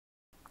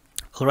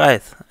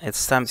Alright,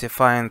 it's time to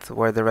find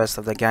where the rest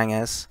of the gang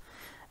is.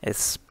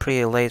 It's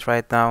pretty late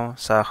right now,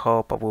 so I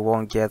hope we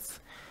won't get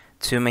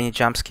too many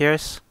jump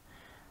scares.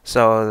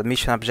 So the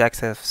mission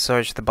objective: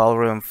 search the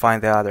ballroom,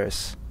 find the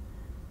others.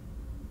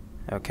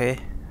 Okay,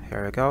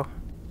 here we go.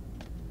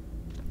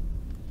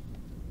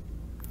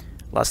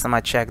 Last time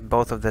I checked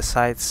both of the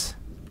sites.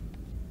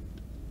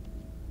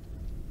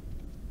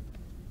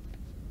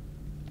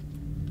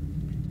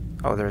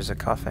 Oh, there's a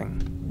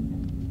coughing.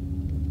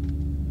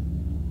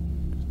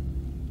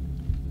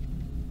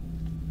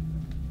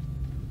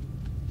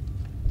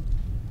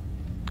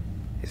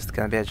 Is it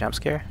gonna be a jump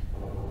scare?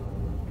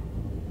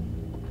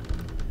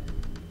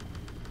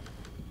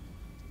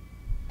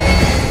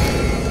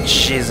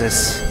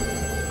 Jesus,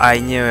 I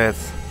knew it.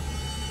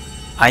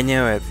 I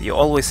knew it. You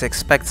always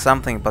expect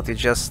something, but you're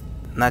just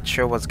not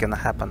sure what's gonna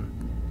happen.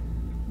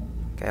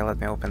 Okay, let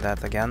me open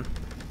that again.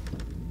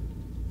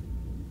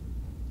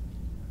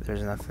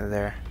 There's nothing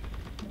there.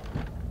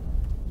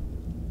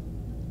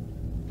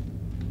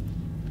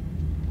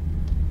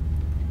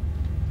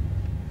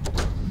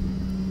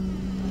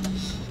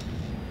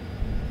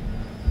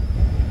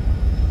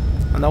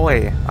 No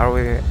way. Are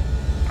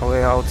we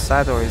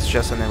outside, or is it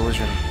just an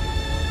illusion?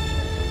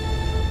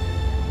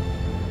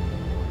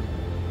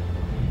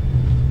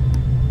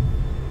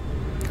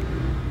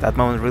 That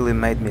moment really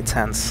made me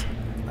tense,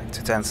 like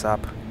to tense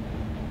up.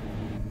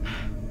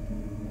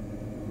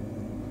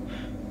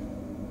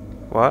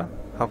 What?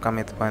 How come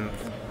it went?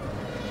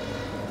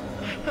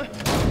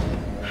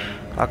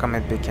 How come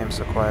it became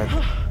so quiet?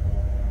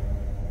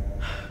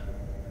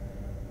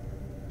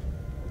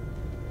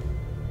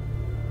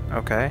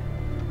 Okay.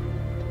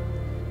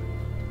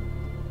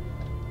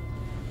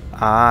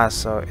 Ah,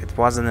 so it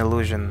was an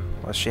illusion.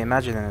 Was she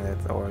imagining it,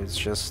 or it's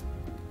just...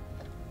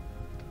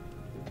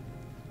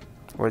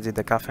 Where did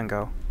the coffin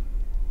go?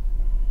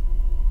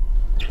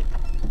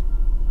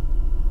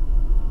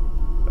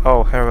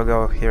 Oh, here we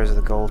go. Here's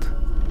the gold.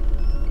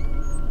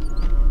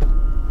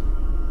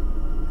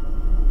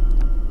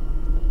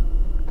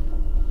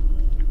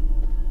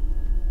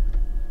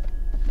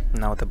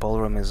 Now the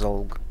ballroom is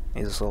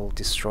all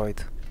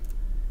destroyed.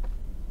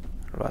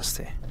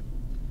 Rusty.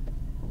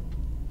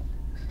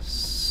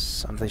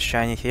 Something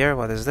shiny here.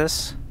 What is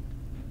this?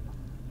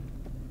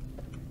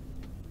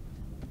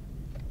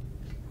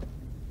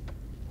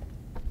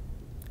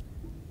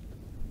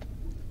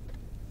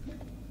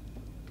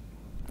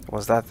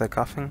 Was that the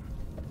coffin?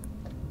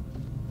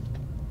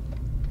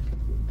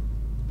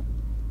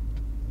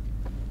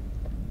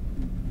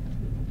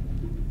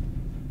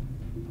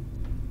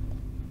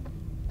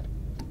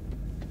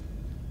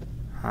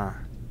 Huh.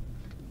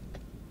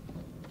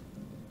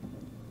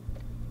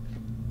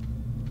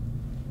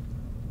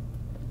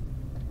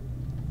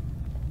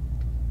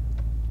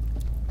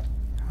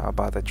 How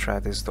about I try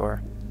this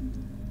door?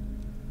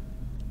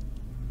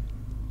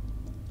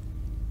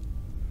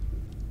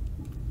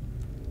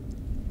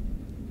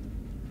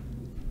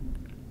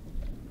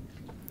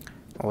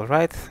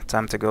 Alright,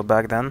 time to go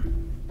back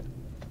then.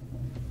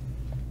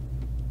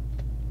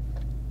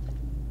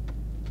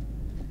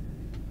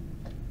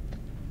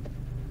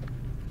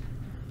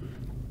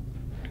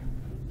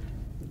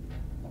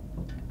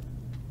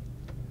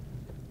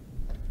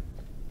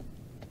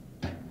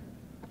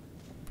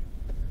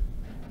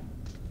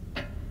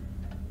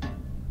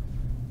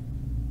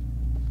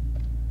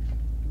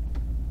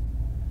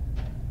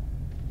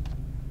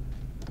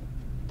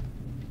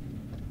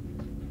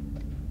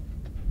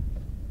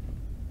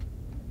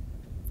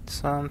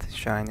 Something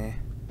shiny.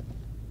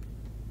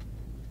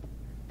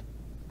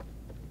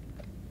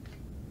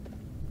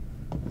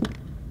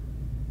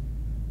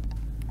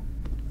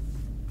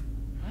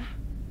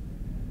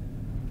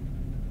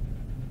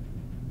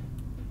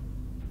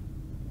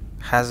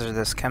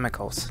 Hazardous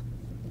chemicals.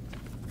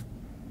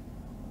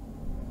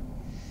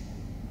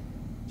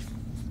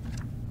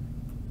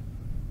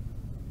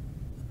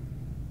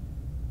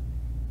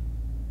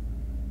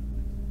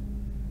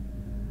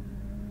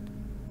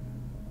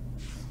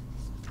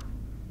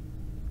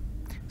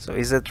 So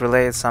is it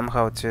related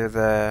somehow to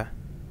the...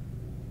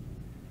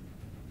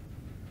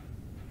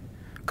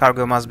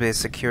 Cargo must be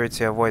secured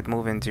to avoid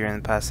moving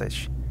during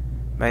passage.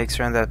 Make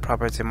sure that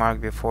property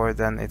marked before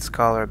then its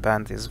color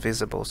band is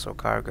visible, so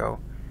cargo.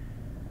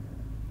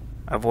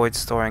 Avoid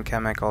storing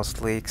chemicals,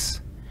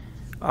 leaks.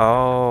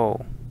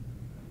 Oh.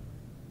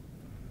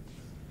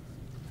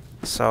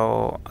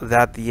 So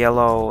that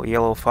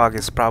yellow fog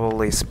is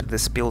probably the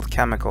spilled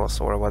chemicals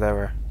or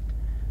whatever.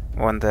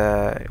 When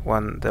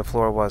the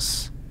floor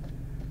was...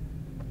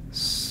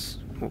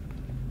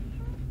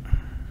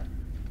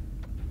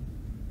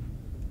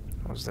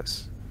 What was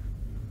this?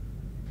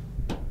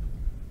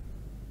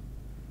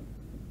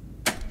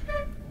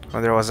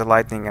 When there was a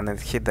lightning and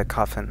it hit the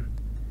coffin.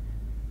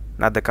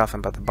 Not the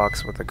coffin, but the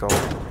box with the gold.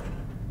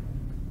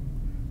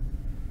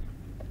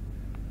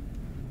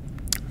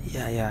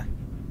 Yeah.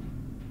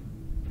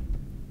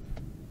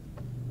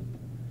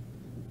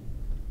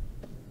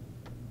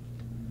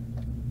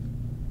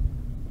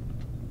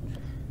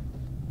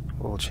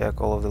 We'll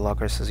check all of the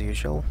lockers as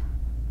usual.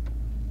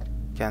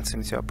 Can't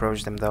seem to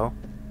approach them though.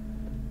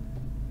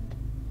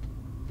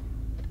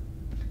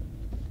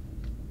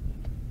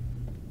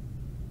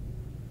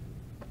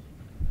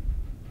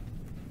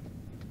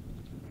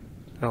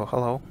 Oh,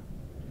 hello.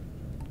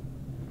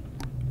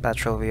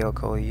 Patrol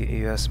vehicle,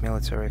 U.S.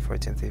 military,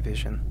 14th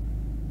Division.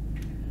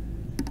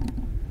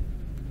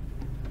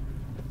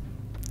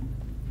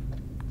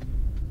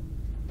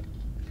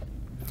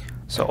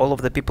 So all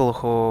of the people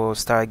who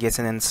start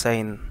getting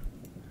insane,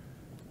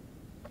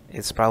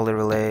 it's probably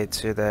related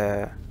to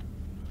the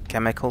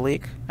chemical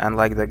leak, and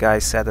like the guy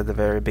said at the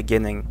very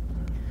beginning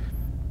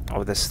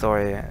of the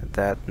story,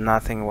 that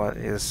nothing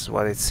is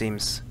what it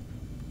seems.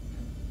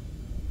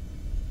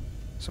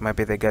 So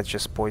maybe they got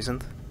just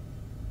poisoned.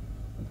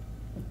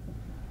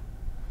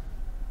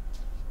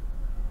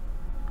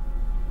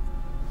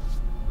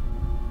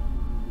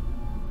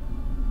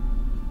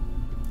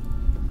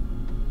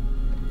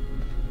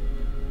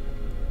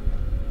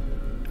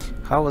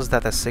 How was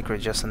that a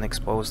secret, just an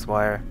exposed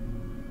wire?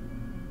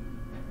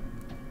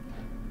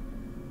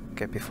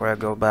 Okay, before I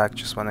go back,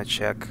 just wanna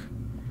check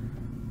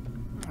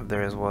if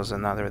there was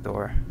another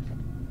door.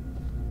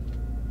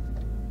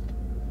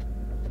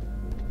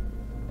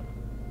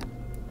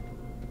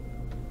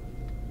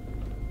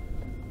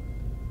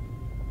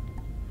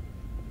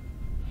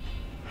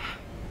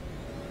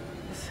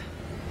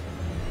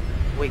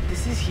 Wait,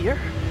 this is here?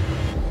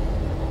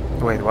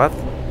 Wait, what?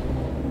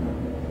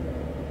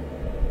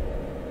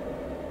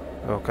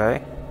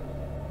 Okay.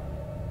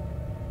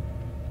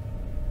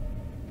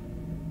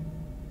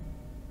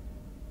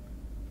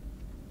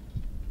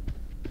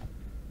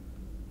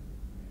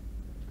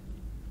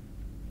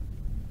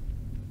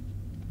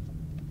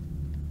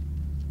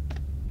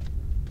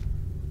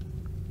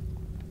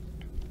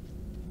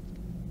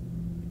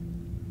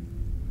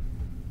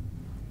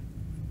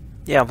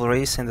 Yeah, I've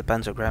already seen the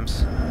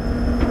pentagrams.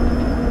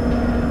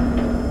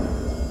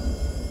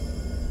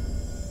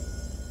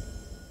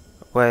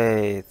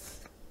 Wait.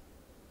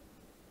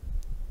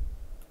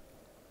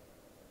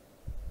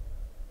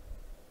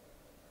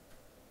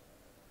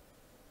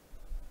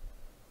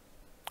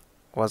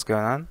 What's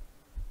going on?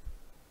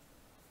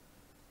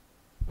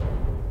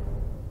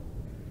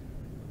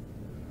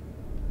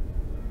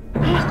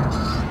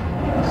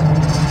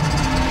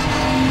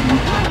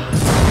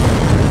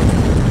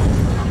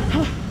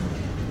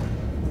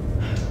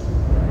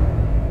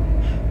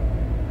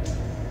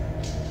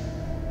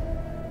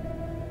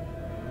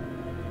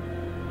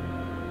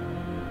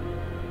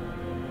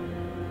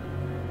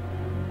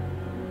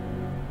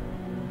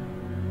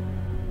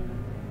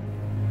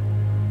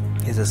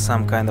 Is it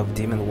some kind of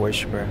demon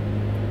worshipper?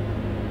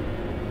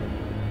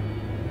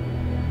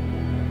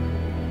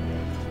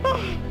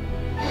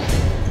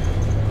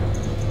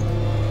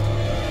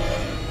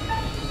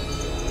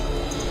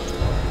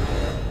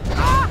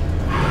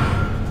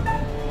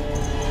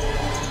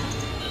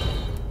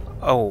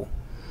 Oh.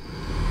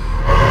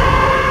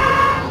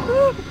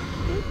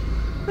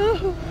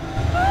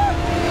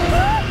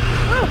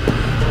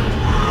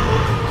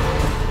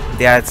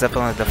 Yeah, it's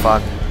definitely the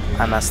fog.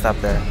 I messed up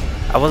there.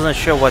 I wasn't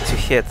sure what to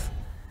hit,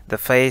 the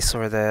face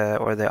or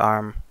the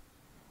arm.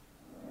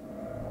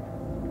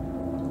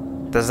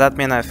 Does that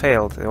mean I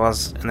failed? It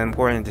was an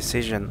important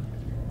decision.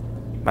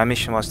 My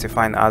mission was to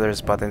find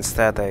others, but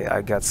instead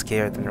I got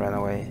scared and ran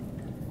away.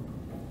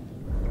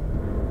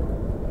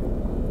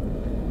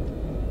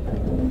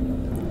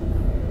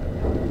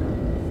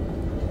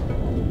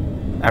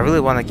 I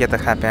really want to get a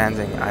happy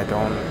ending. I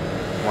don't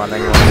want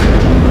anyone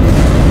to...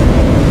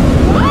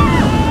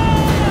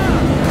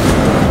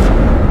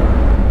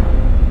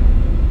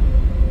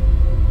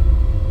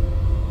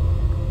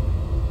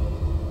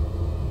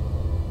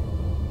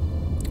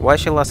 Why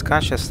she lost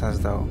consciousness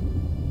though?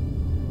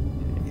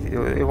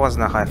 It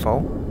wasn't a high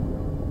fall.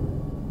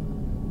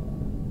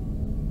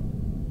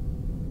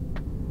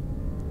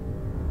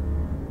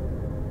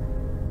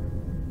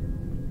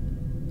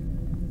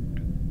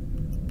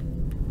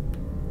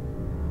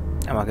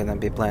 Am I gonna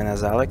be playing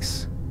as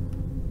Alex?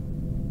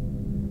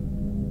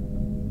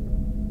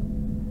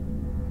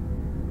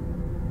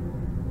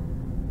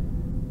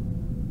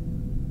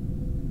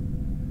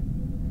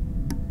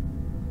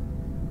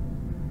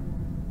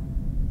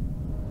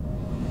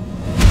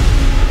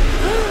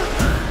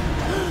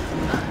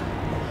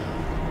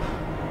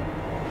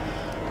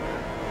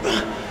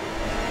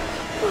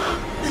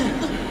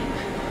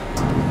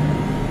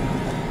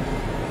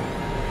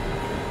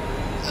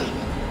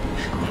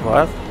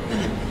 What?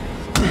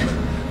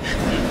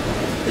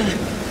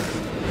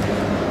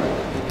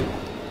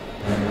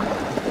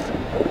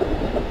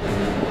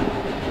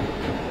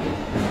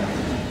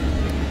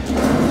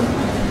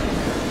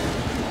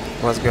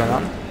 What's going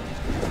on?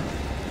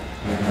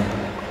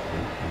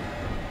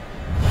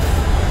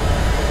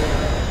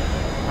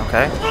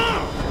 Okay.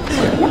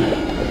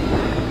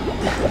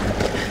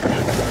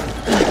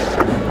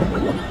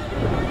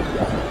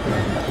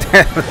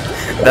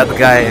 That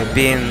guy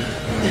being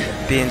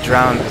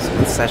drowned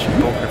with such a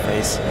poker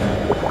face.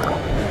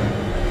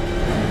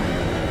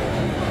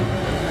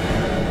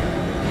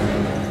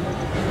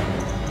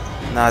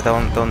 No,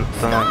 don't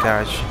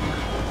encourage.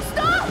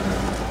 Stop!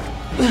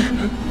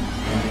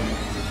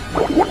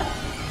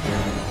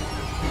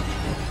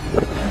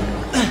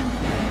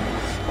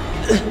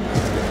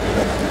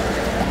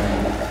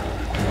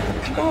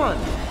 Come on!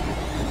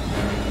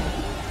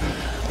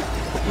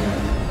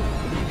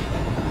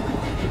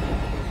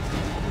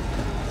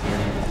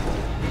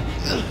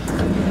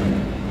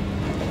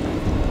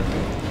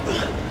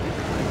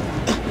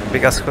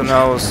 Because who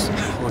knows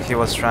who he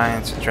was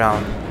trying to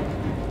drown.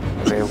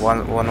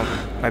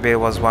 Maybe it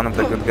was one of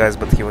the good guys,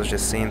 but he was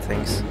just seeing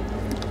things.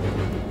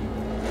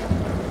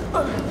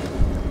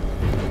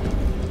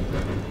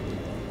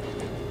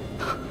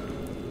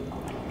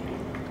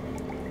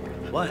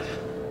 What?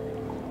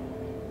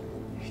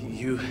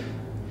 You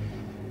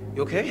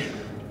okay?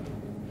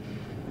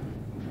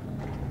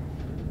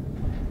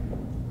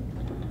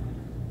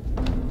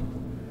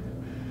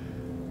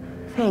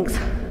 Thanks.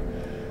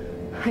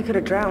 I could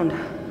have drowned.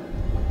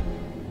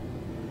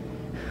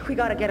 We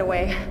gotta get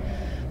away.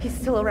 He's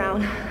still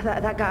around.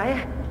 That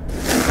guy.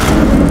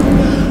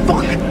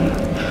 Fuck!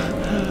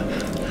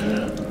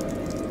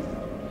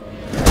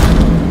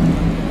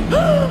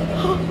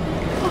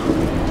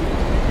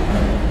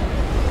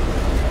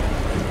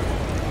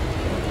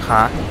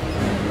 Huh?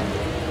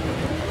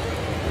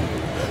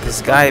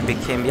 This guy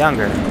became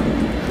younger.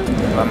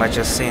 Or am I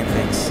just seeing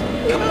things?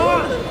 Come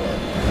on!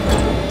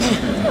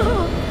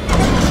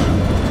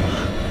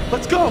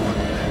 Let's go!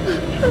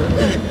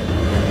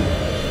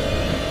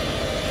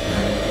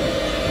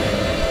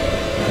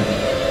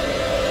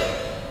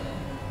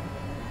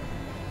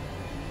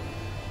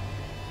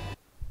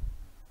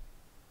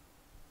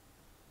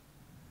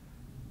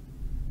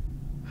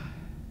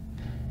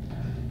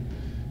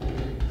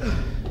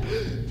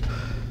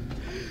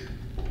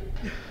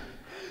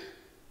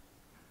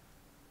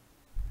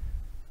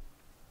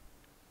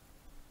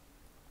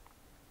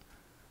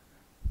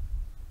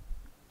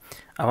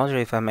 I wonder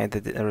if I made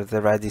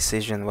the right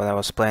decision when I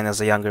was playing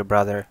as a younger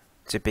brother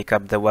to pick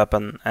up the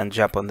weapon and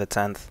jump on the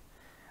tent.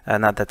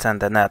 Not the tent,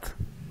 the net.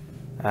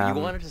 You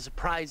wanted to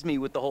surprise me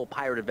with the whole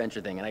pirate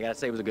adventure thing, and I gotta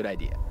say it was a good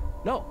idea.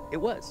 No, it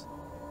was.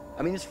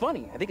 I mean, it's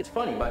funny. I think it's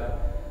funny, but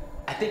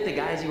I think the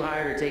guys you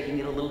hired are taking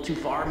it a little too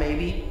far,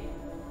 maybe.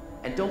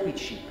 And don't be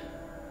cheap.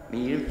 I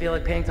mean, you didn't feel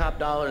like paying top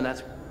dollar, and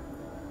that's...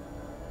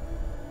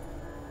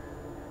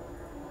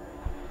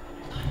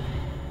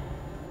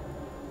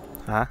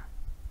 Huh?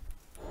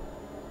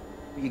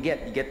 You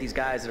get these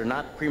guys that are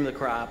not cream of the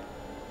crop.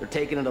 They're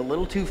taking it a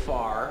little too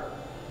far.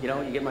 You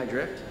know, you get my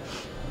drift?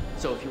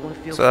 So if you want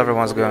to feel... So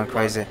everyone's going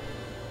crazy.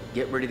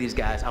 Get rid of these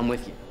guys. I'm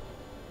with you.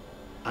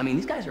 I mean,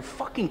 these guys are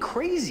fucking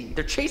crazy.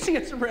 They're chasing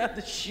us around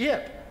the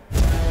ship.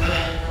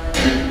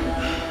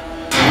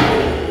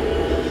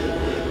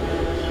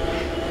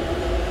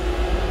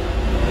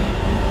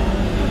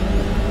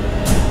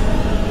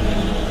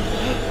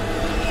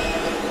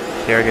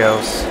 Here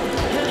goes.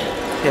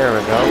 Here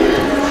we go.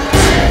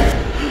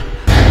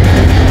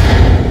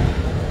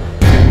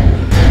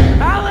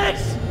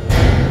 Alex!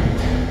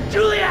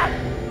 Juliet!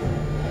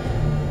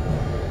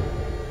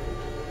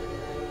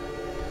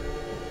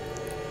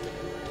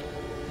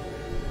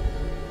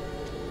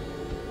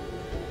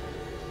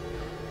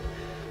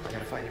 I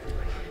gotta find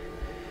everybody.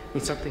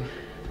 Need something.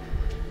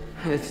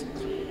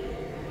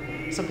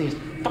 Something is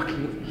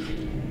fucking with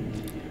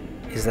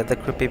me. Is that the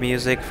creepy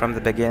music from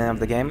the beginning of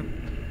the game?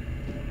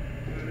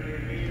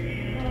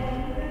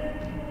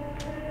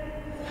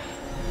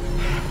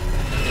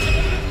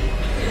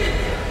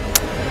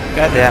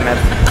 God damn it.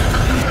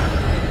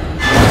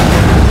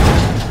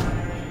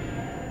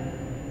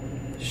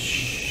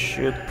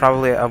 Should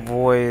probably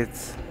avoid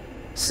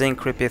seeing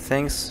creepy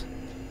things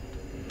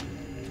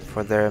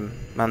for their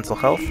mental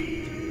health.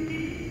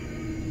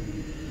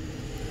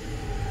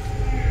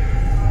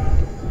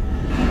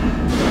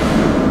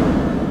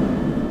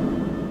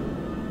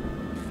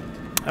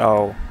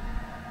 Oh.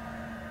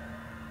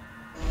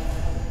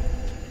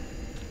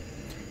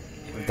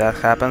 If that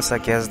happens, I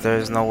guess there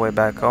is no way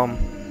back home.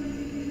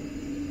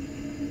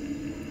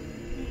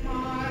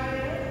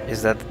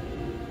 Is that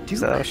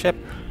our ship?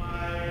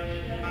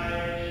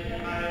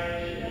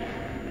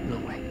 No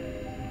way.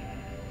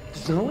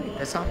 There's no way.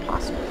 That's not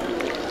possible.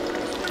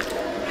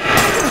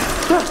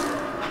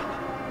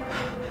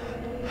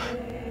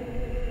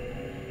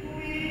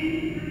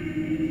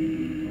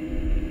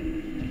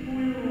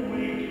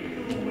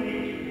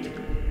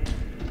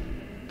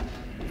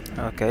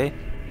 Okay.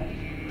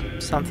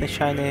 Something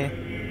shiny.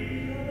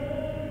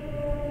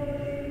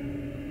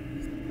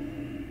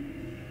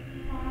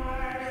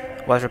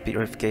 Water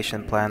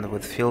purification plant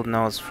with field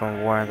notes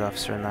from Warrant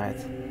Officer Knight.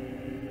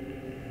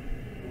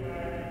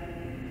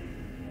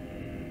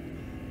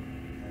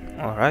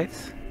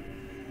 Alright.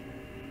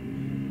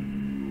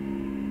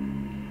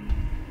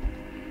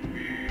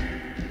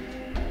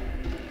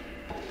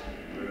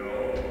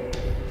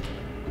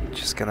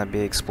 Just gonna be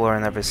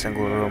exploring every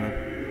single room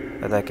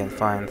that I can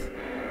find.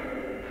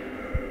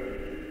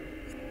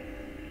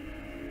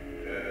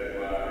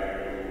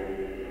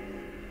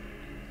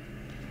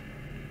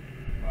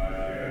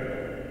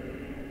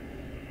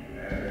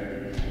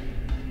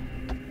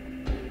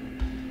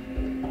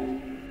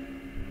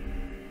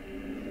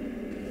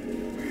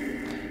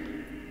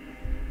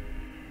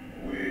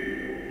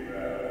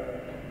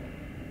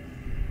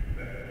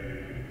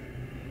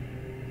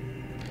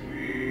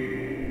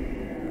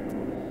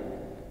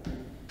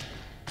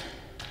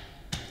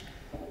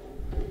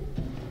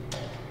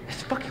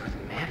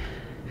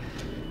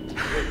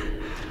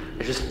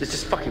 It's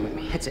just fucking with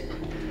me. That's it.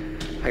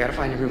 I gotta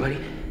find everybody.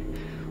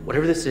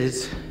 Whatever this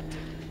is,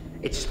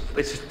 it's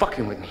just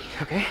fucking with me,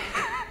 okay?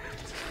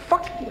 It's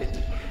fucking with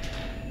me.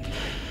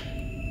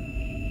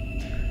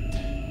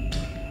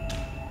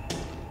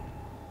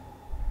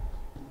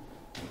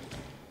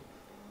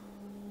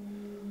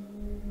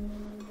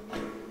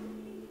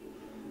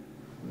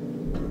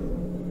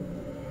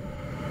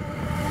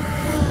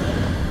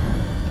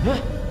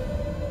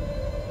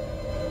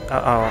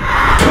 Uh-oh.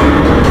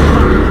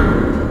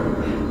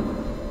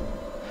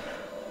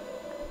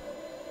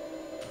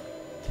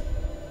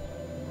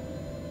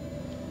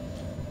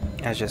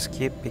 I just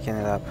keep picking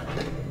it up.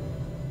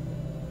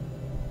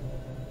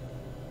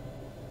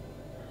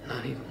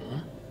 Not even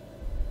one.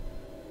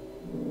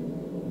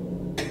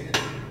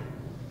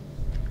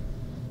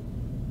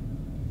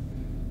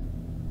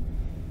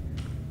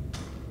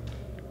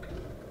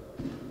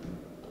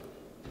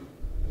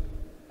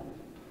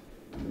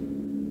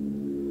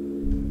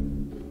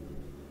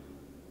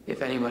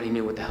 If anybody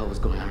knew what the hell was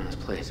going on in this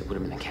place, it would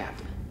have been the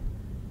captain.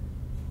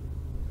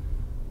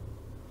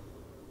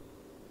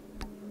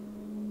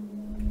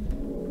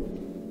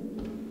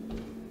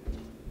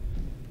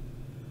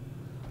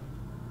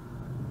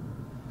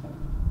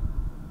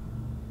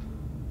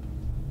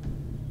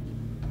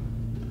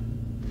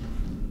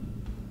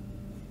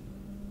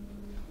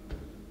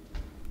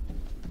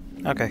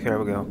 Okay, here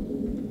we go.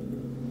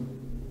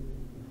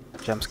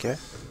 Jump scare.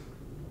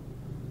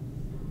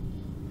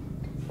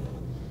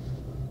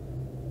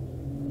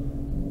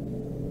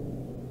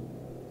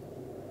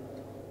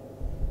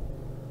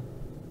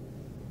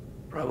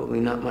 Probably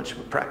not much of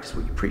a practice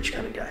what you preach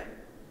kind of guy.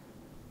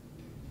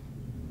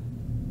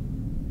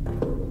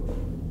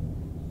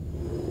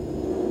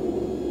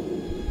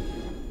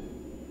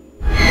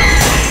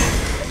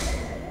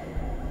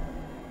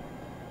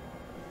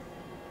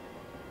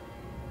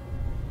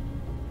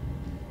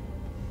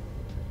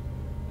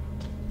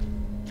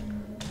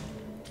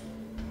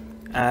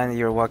 And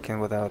you're walking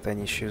without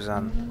any shoes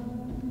on.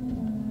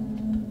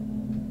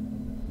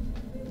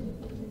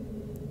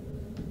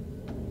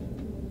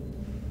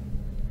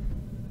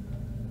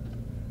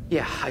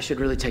 Yeah, I should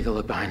really take a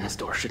look behind this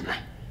door, shouldn't I?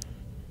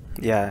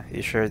 Yeah,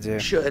 you sure do.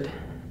 Should.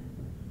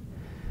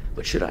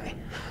 But should I?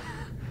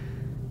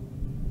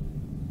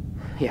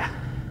 Yeah,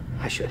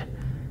 I should.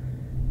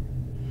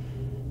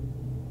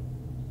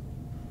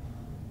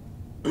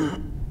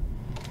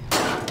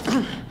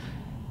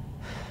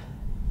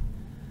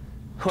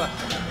 Well,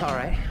 all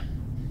right.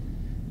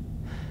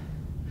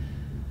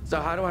 So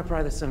how do I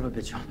pry this son of a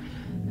bitch open?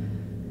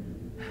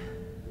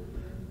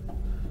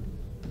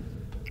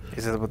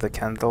 Is it with the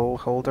candle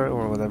holder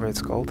or whatever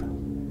it's called?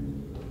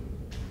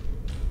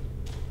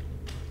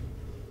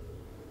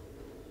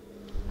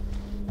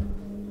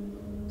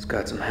 It's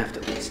got some heft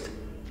at least.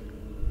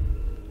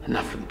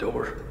 Enough for the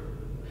door.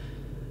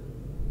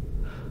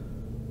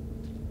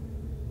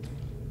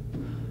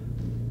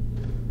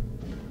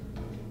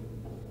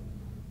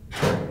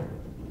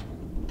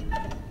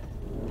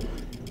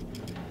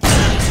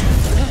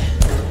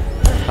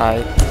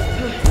 Hi.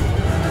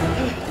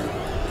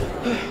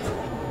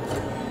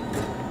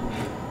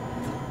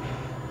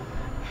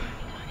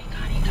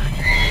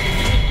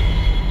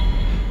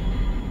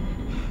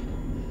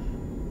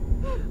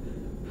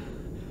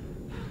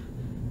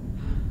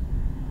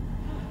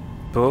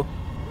 Boo.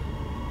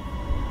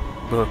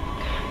 Boo.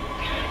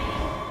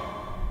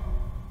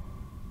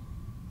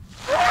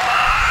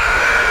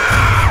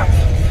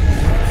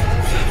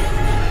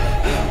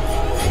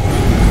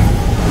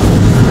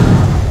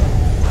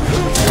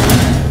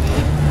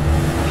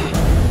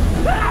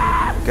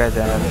 God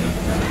damn it.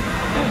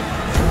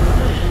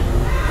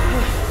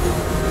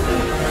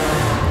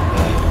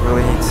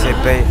 Really need to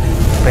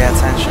pay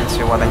attention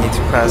to what I need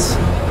to press.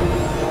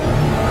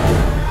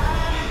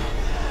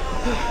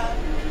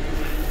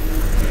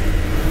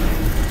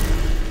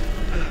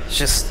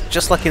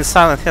 Just like in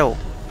Silent Hill,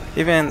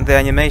 even the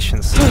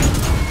animations.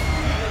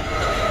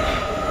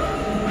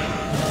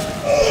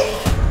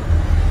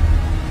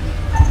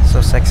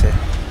 So sexy.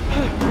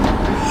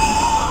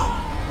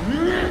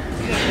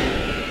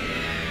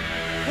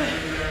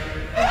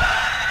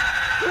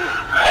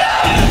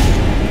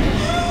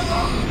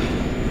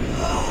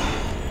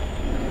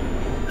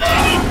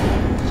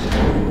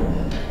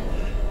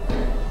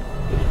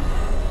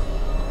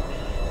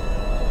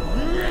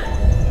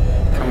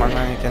 Come on,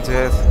 man, you can do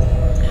it.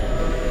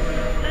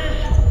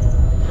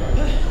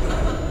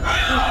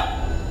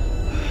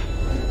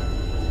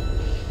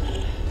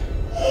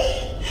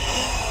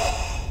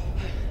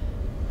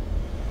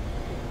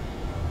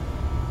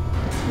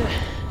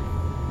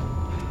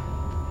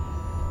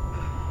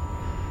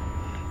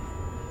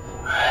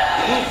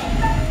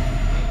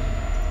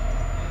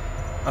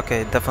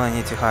 Okay, definitely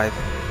need to hide.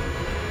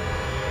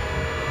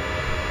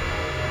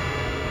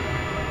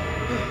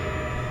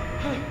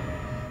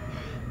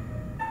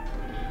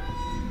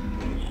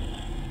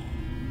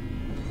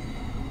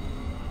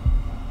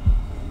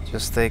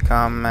 Just stay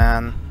calm,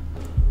 man.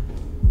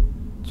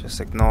 Just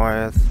ignore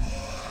it.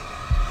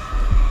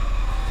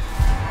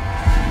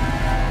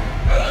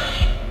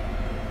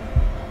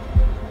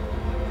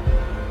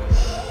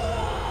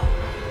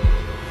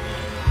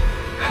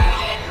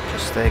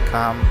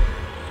 calm.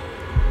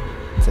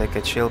 Take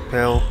a chill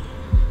pill.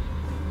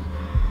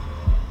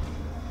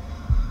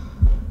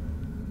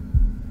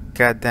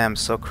 Goddamn,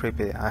 so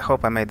creepy. I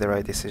hope I made the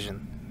right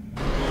decision.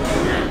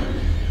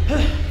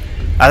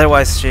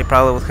 Otherwise, she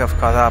probably would have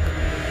caught up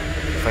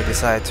if I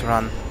decided to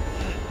run.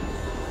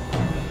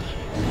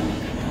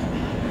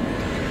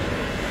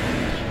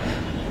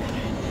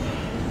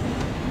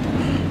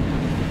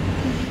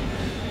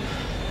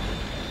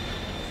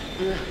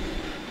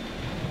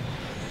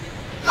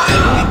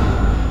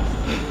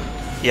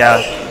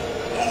 Yeah,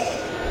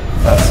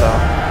 that's so.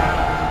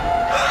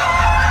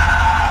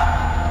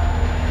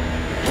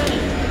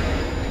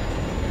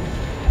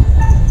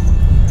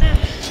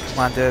 Come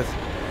on, dude.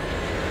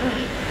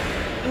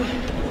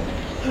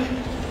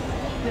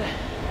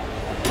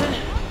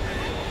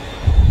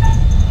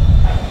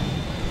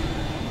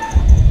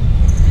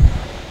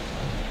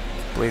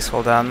 Please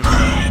hold on.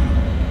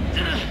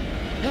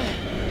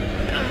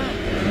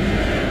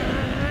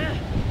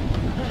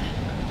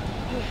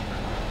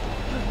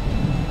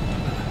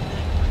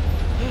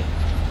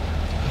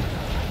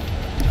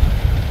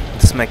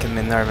 It's making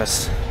me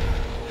nervous.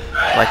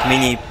 Like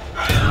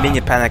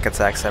mini panic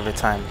attacks every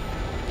time.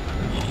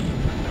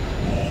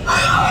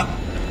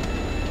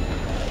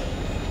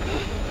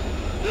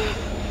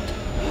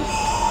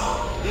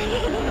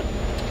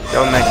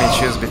 Don't make me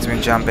choose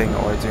between jumping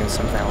or doing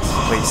something else,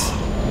 please.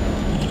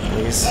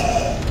 Please.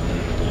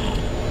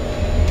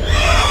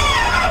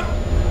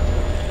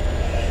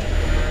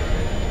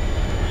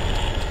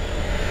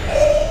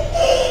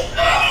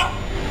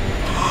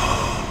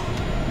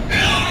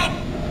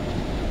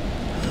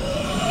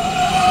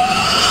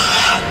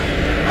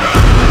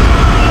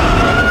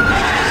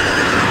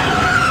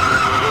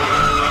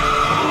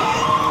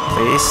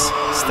 Please,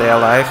 stay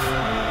alive.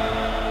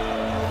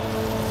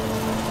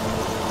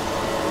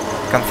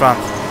 Confront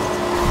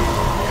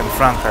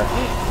her.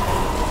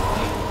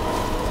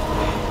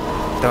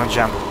 Don't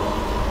jump.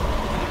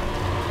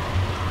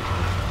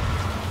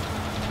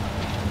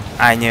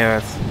 I knew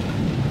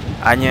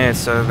it.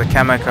 So the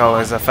chemical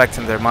is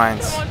affecting their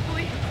minds. Someone,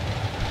 please.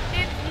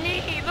 It's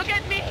me. Look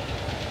at me.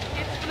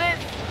 It's Bliss.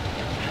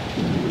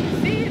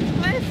 See, it's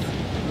Bliss.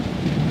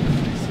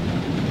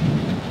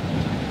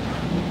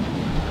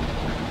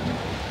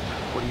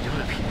 What are you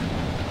doing up here?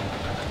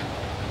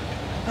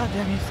 God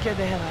damn, you scared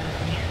the hell out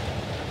of me.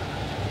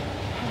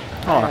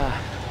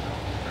 Oh,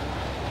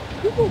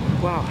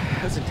 Wow,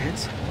 that was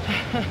intense.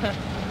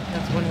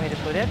 That's one way to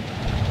put it.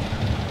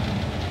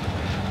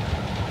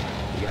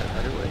 You got a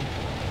better way.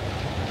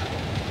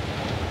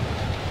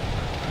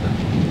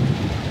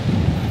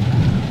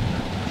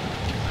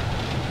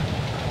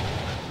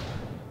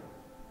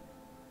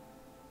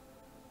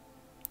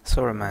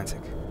 so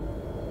romantic.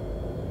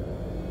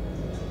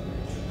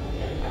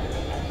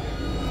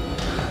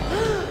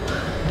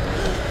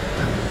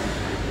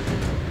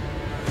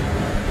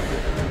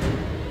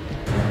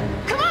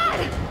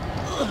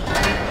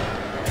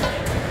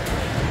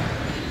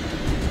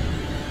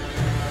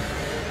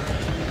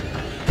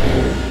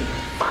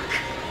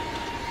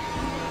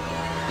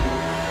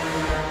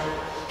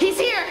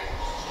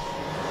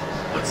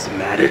 What's the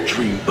matter,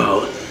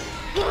 Dreamboat?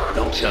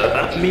 Don't you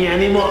love me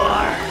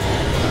anymore?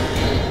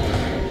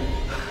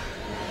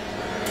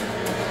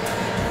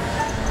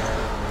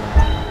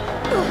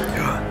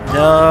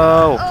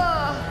 No!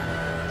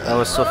 That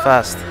was so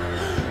fast.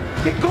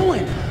 Get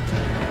going!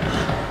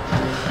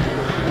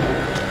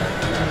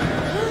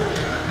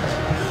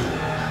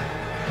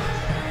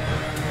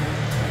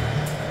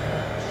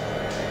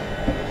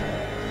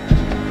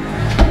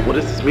 What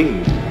does this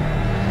mean?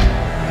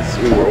 Does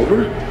this mean we're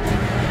over?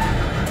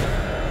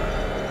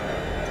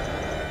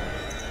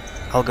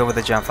 I'll go with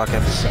the jump, fuck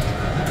it.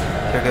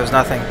 Here goes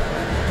nothing.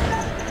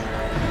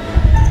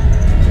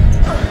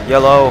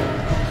 Yellow!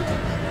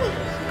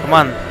 Come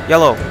on,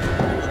 yellow!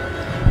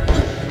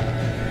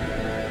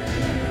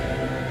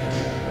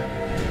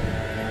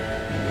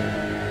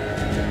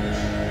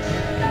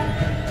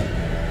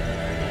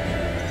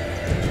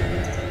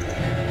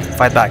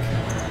 Fight back.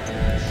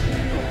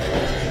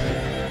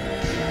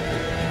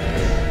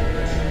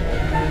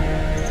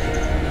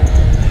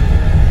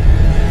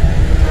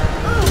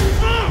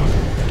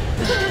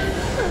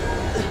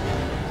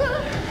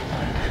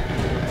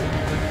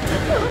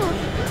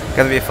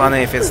 Gonna be funny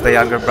if it's the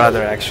younger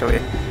brother actually,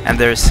 and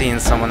they're seeing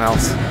someone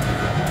else.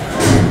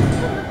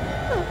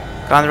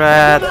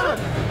 Conrad!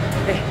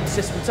 Hey,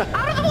 sis, what's up?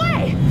 Out of the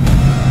way!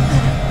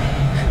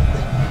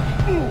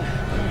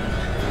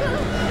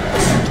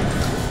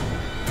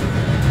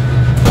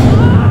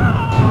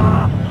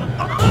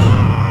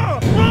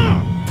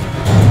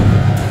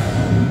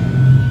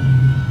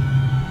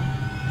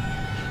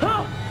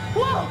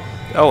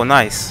 Oh,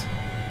 nice.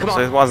 Come So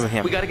on. it wasn't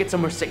him. We gotta get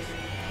somewhere safe.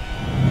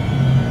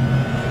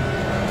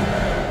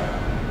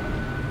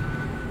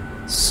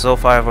 So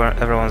far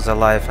everyone's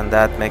alive and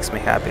that makes me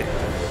happy.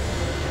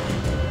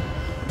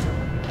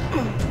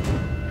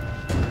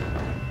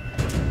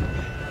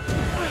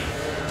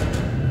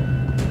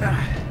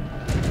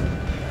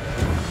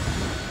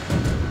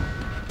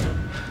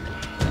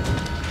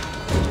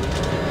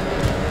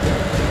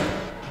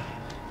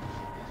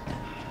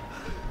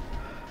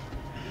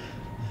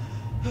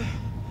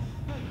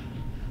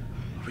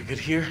 We good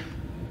here?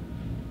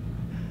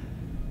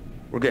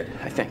 We're good,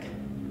 I think.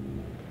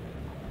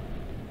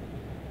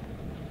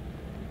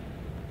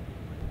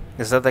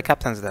 Is that the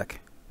captain's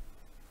deck?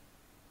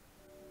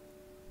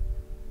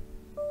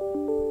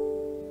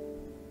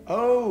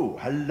 Oh,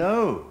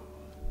 hello.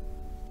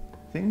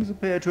 Things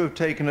appear to have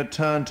taken a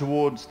turn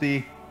towards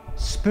the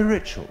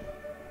spiritual,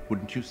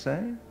 wouldn't you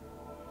say?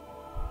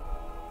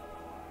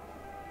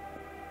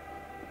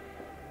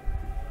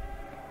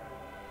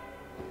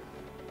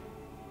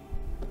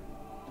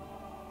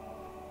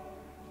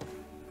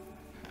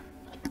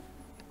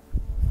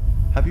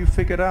 Have you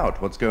figured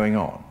out what's going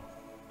on?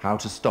 How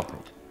to stop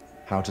it?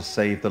 How to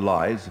save the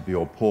lives of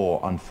your poor,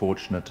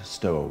 unfortunate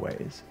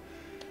stowaways?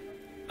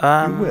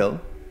 You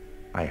will,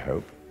 I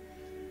hope.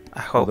 I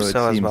hope Although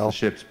so it as seems well. the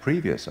ship's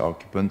previous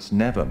occupants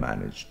never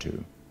managed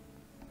to.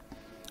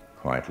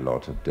 Quite a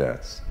lot of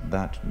deaths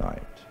that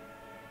night.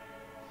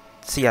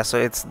 So yeah, so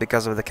it's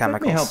because of the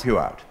chemicals. Let me help you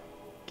out.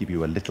 Give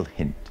you a little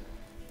hint.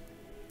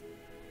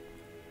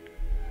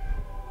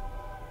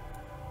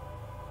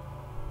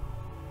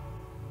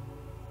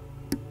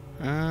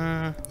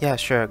 Yeah,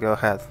 sure, go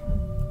ahead.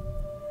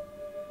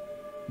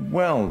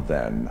 Well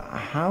then,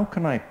 how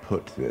can I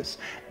put this?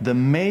 There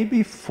may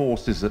be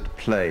forces at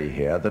play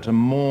here that are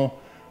more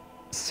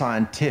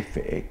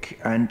scientific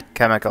and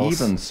Chemicals.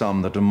 even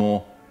some that are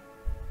more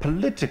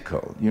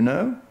political, you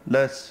know?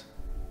 Less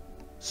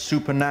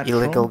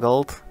supernatural. Illegal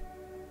gold,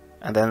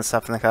 and then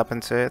something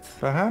happened to it.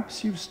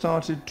 Perhaps you've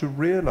started to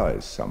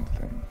realize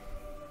something.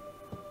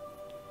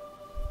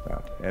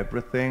 That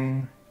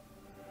everything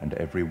and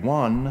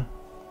everyone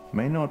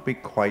may not be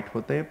quite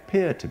what they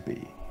appear to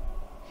be.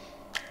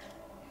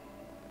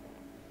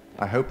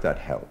 I hope that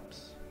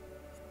helps.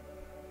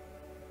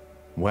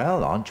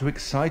 Well, aren't you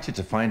excited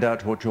to find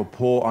out what your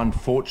poor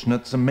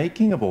unfortunates are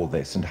making of all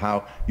this and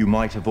how you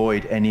might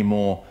avoid any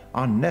more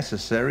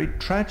unnecessary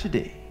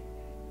tragedy?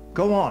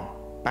 Go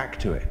on, back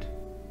to it.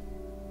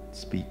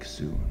 Speak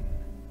soon.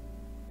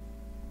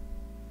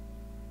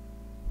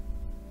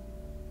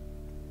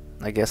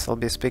 I guess I'll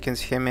be speaking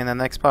to him in the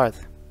next part.